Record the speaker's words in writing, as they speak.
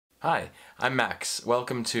Hi, I'm Max.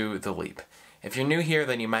 Welcome to The Leap. If you're new here,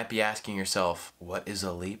 then you might be asking yourself, what is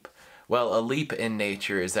a leap? Well, a leap in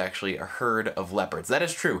nature is actually a herd of leopards. That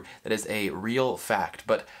is true. That is a real fact.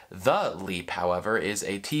 But The Leap, however, is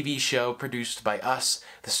a TV show produced by us,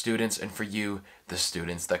 the students, and for you, the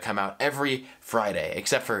students, that come out every Friday,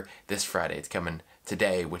 except for this Friday. It's coming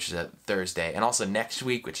today, which is a Thursday, and also next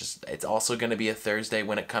week, it's also going to be a Thursday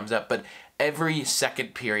when it comes up. But every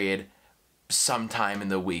second period, sometime in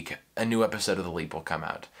the week, a new episode of The Leap will come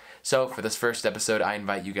out. So for this first episode, I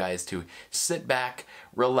invite you guys to sit back,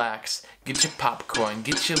 relax, get your popcorn,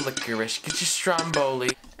 get your licorice, get your stromboli,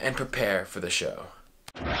 and prepare for the show.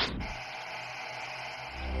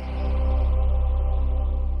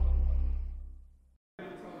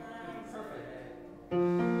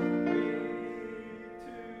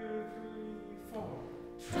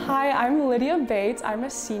 Hi, I'm Lydia Bates. I'm a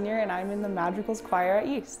senior and I'm in the Madrigals choir at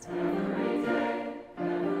East.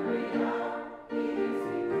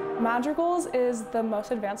 Madrigals is the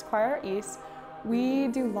most advanced choir at East. We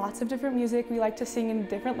do lots of different music. We like to sing in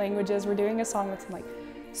different languages. We're doing a song that's in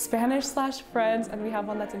Spanish/French, and we have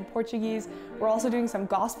one that's in Portuguese. We're also doing some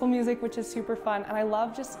gospel music, which is super fun. And I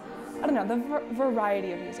love the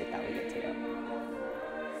variety of music that we get to do.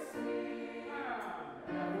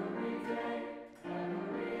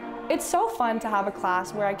 It's so fun to have a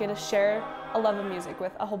class where I get to share a love of music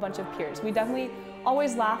with a whole bunch of peers. We definitely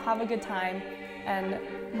always laugh, have a good time, and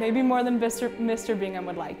maybe more than Mr. Bingham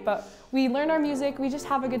would like. But we learn our music, we just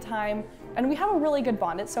have a good time, and we have a really good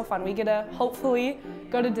bond. It's so fun. We get to hopefully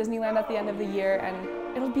go to Disneyland at the end of the year,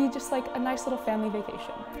 and it'll be just like a nice little family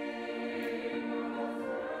vacation.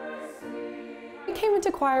 I came into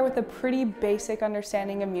choir with a pretty basic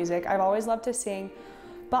understanding of music. I've always loved to sing,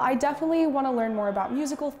 but I definitely want to learn more about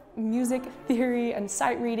music theory and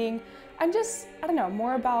sight reading, and just,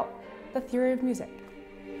 more about the theory of music.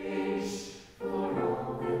 I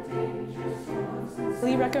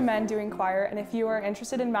really recommend doing choir, and if you are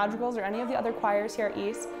interested in madrigals or any of the other choirs here at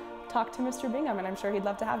East, talk to Mr. Bingham, and I'm sure he'd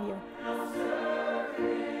love to have you.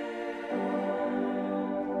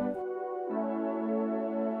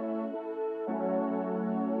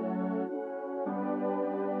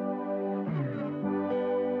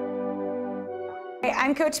 Hey,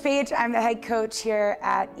 I'm Coach Paige. I'm the head coach here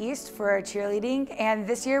at East for cheerleading, and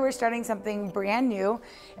this year we're starting something brand new,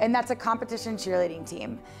 and that's a competition cheerleading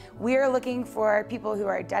team. We are looking for people who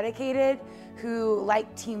are dedicated, who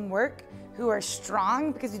like teamwork, who are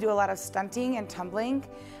strong because we do a lot of stunting and tumbling,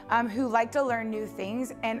 who like to learn new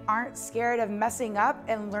things and aren't scared of messing up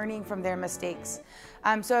and learning from their mistakes.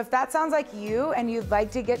 So if that sounds like you and you'd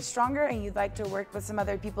like to get stronger and you'd like to work with some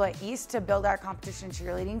other people at East to build our competition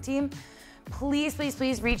cheerleading team, please, please,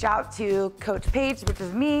 please reach out to Coach Paige, which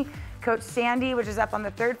is me, Coach Sandy, which is up on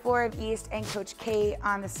the 3rd floor of East, and Coach Kay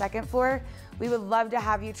on the 2nd floor. We would love to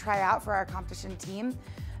have you try out for our competition team.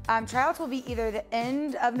 Tryouts will be either the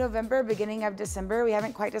end of November, beginning of December. We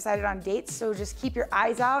haven't quite decided on dates, so just keep your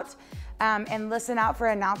eyes out and listen out for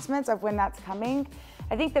announcements of when that's coming.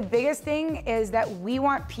 I think the biggest thing is that we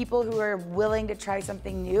want people who are willing to try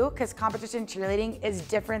something new, because competition cheerleading is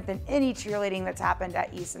different than any cheerleading that's happened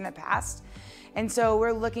at East in the past. And so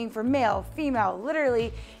we're looking for male, female,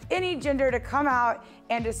 literally any gender to come out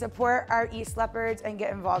and to support our East Leopards and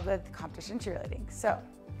get involved with competition cheerleading. So,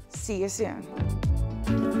 see you soon.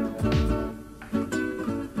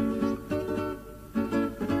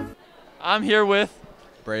 I'm here with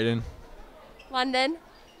Braden. London.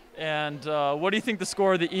 And what do you think the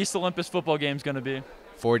score of the East Olympus football game is going to be?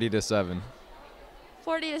 40-7.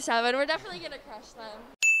 40-7. We're definitely going to crush them.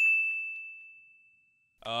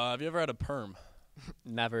 Have you ever had a perm?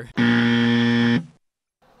 Never.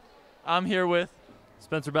 I'm here with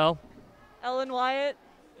Spencer Bell. Ellen Wyatt.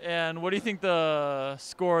 And what do you think the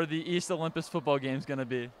score of the East Olympus football game is going to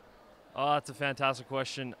be? Oh, that's a fantastic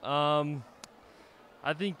question. I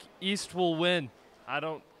think East will win. I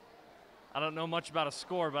don't know much about a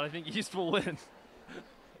score, but I think East will win.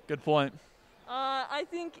 Good point. I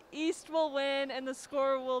think East will win, and the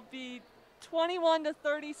score will be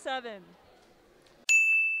 21-37.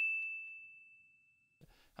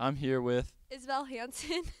 I'm here with Isabel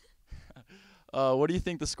Hansen. what do you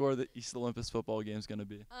think the score of the East Olympus football game is going to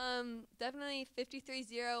be? Definitely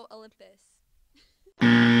 53-0 Olympus.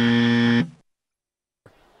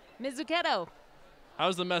 Mizuketo.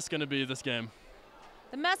 How's the mess going to be this game?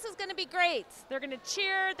 The mess is going to be great. They're going to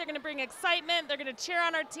cheer. They're going to bring excitement. They're going to cheer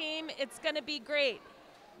on our team. It's going to be great.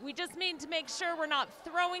 We just need to make sure we're not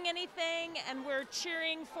throwing anything and we're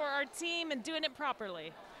cheering for our team and doing it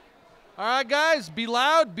properly. All right, guys, be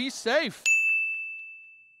loud, be safe.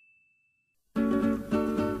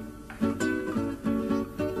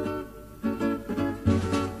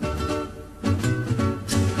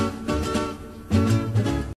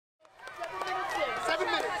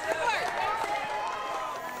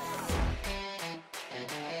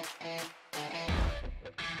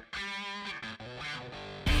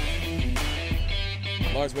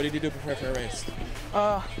 Lars, what do you do to prepare for a race?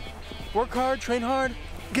 Work hard, train hard,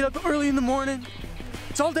 get up early in the morning.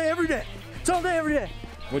 It's all day, every day. It's all day, every day.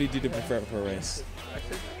 What do you do to prepare for a race?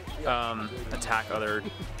 Attack other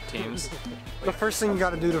teams. The first thing you got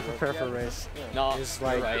to do to prepare for a race is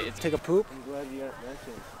like take a poop,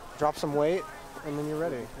 drop some weight, and then you're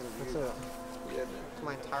ready. That's it.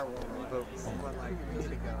 My entire warm-up.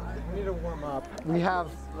 We need to warm up. We have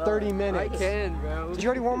 30 minutes. I can, bro. Did you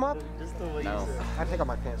already warm up? No. I take off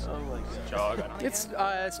my pants. Jog. It's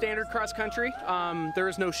standard cross country. There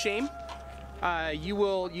is no shame. You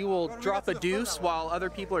will drop a deuce while other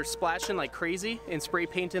people are splashing like crazy and spray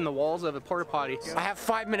painting the walls of a porta potty. I have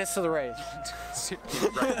 5 minutes to the race.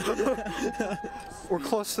 We're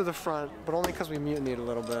close to the front, but only because we mutinied a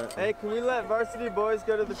little bit. Hey, can we let varsity boys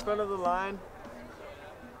go to the front of the line?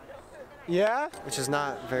 Yeah? Which is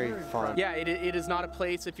not very fun. Yeah, it is not a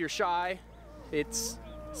place if you're shy. It's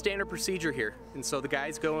standard procedure here. And so the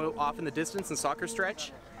guys go off in the distance and soccer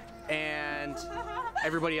stretch, and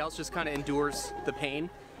everybody else just kind of endures the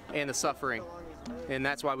pain and the suffering. And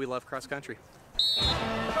that's why we love cross country.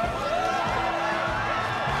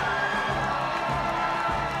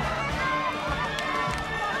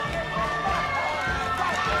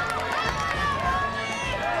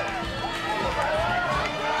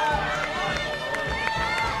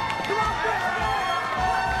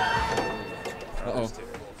 Uh-oh.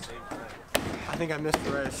 I think I missed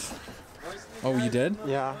the race. Oh, you did?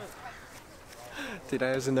 Yeah. Dude,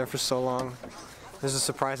 I was in there for so long. There's a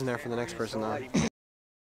surprise in there for the next person though.